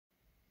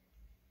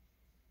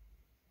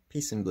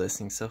Peace and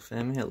blessings, Self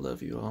Family. I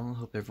love you all.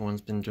 Hope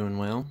everyone's been doing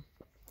well.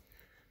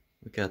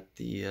 We got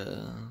the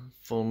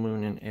full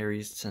moon in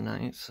Aries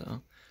tonight,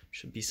 so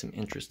should be some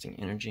interesting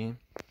energy.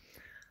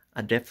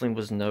 I definitely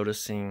was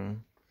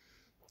noticing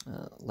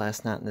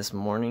last night and this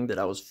morning that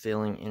I was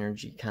feeling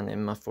energy kind of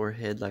in my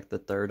forehead, like the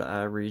third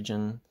eye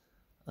region,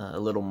 a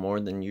little more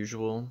than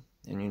usual.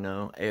 And you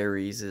know,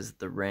 Aries is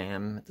the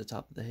ram at the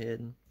top of the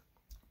head.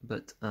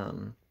 But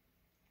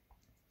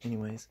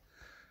anyways,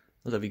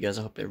 I love you guys.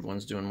 I hope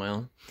everyone's doing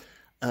well.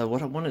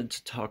 What I wanted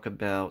to talk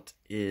about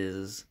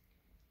is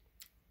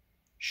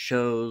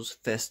shows,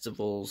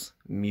 festivals,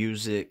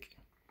 music,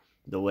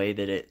 the way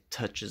that it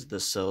touches the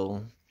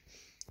soul,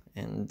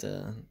 and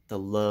the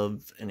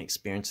love and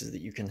experiences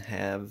that you can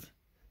have,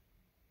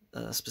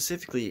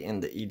 specifically in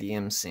the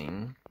EDM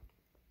scene.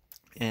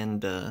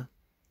 And,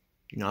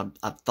 you know,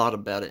 I've thought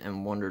about it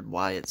and wondered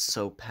why it's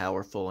so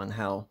powerful and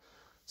how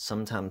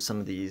sometimes some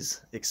of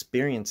these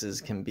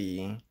experiences can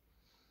be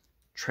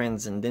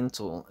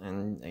transcendental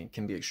and it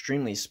can be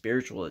extremely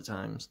spiritual at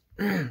times.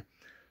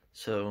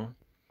 So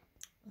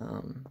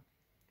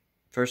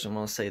first I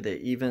want to say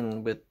that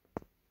even with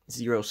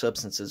zero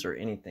substances or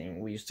anything,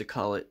 we used to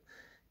call it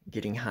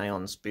getting high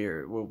on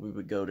spirit, where we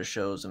would go to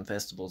shows and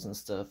festivals and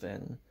stuff,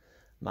 and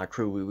my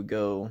crew, we would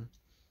go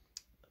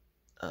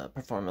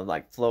perform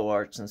like flow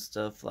arts and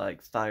stuff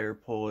like fire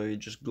poi,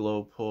 just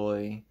glow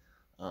poi,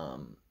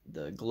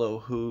 the glow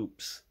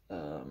hoops,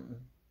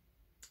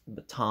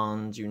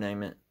 batons, you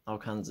name it, all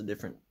kinds of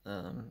different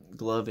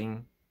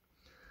gloving.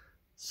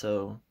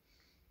 So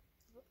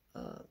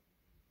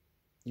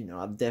you know,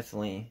 I've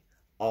definitely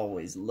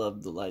always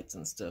loved the lights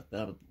and stuff, but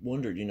I've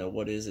wondered, you know,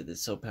 what is it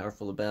that's so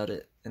powerful about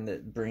it and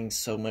that brings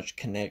so much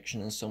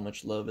connection and so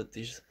much love at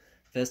these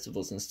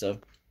festivals and stuff.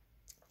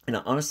 And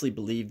I honestly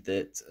believe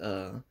that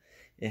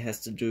it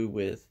has to do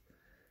with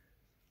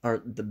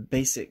the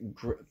basic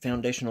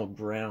foundational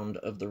ground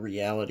of the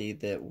reality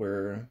that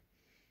we're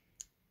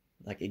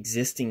like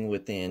existing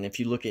within. If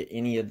you look at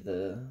any of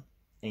the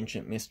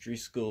ancient mystery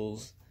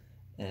schools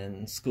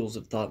and schools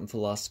of thought and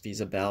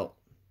philosophies about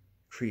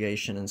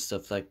creation and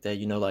stuff like that,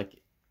 you know,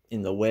 like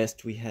in the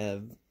West we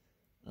have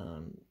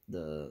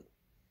the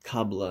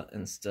Kabbalah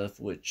and stuff,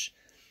 which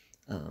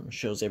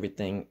shows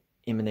everything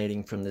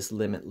emanating from this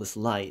limitless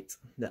light,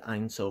 the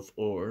Ein Sof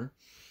Or.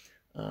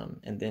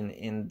 And then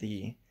in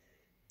the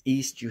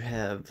East you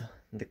have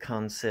the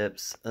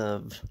concepts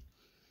of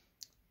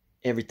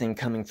everything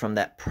coming from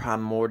that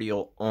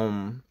primordial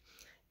Om,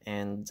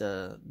 and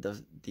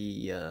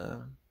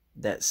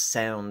that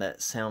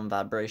sound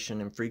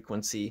vibration and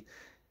frequency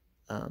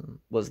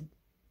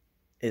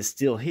is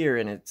still here,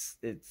 and it's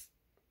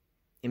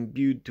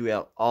imbued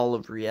throughout all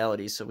of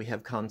reality. So we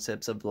have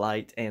concepts of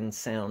light and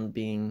sound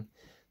being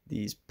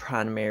these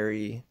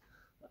primary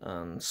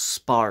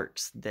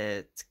sparks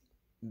that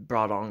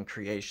brought on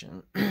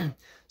creation.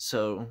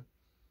 So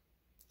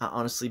I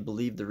honestly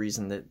believe the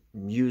reason that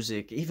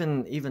music,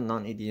 even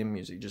non-EDM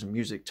music, just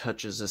music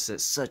touches us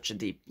at such a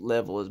deep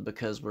level is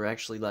because we're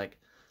actually like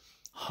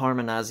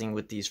harmonizing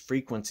with these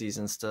frequencies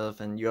and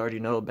stuff. And you already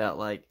know about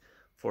like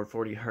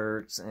 440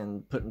 hertz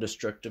and putting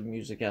destructive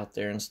music out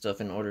there and stuff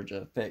in order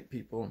to affect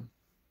people.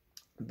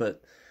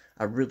 But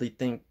I really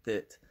think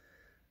that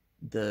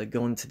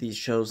going to these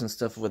shows and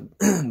stuff with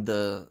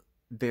the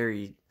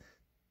very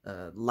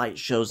light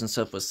shows and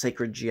stuff with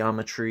sacred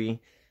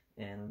geometry,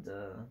 and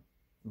a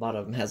lot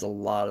of them has a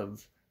lot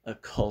of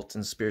occult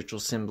and spiritual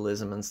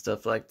symbolism and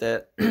stuff like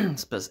that,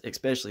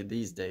 especially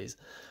these days.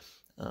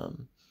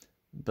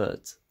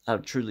 But I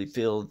truly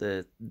feel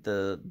that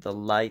the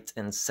light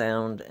and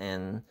sound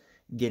and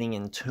getting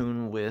in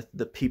tune with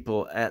the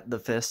people at the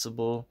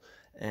festival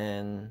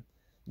and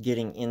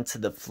getting into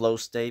the flow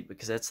state,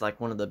 because that's like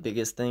one of the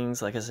biggest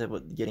things. Like I said,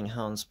 with getting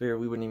high on spirit,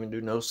 we wouldn't even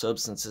do no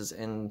substances,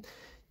 and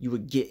you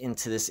would get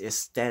into this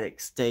ecstatic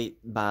state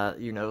by,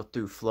 you know,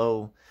 through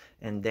flow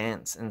and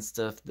dance and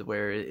stuff,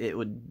 where it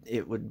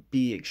would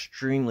be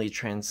extremely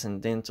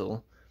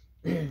transcendental.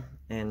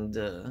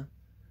 And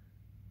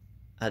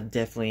I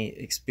definitely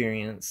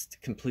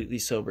experienced completely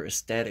sober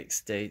ecstatic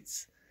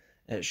states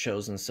at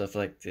shows and stuff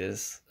like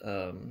this.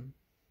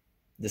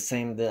 The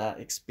same that I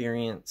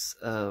experience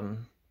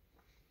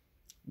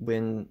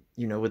when,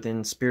 you know,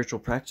 within spiritual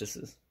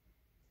practices.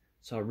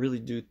 So I really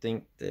do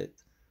think that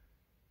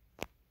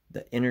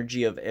the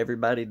energy of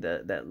everybody,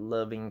 that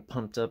loving,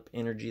 pumped up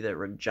energy, that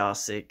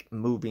rajasic,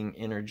 moving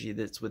energy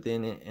that's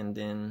within it, and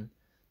then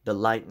the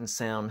light and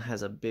sound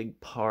has a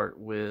big part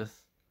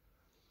with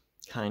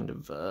kind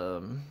of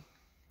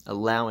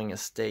allowing a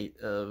state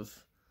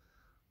of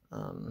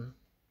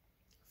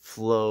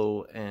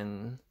flow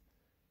and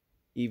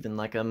even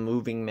like a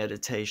moving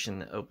meditation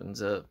that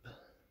opens up.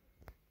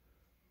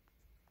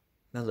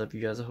 I love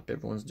you guys. I hope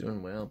everyone's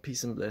doing well.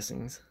 Peace and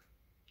blessings.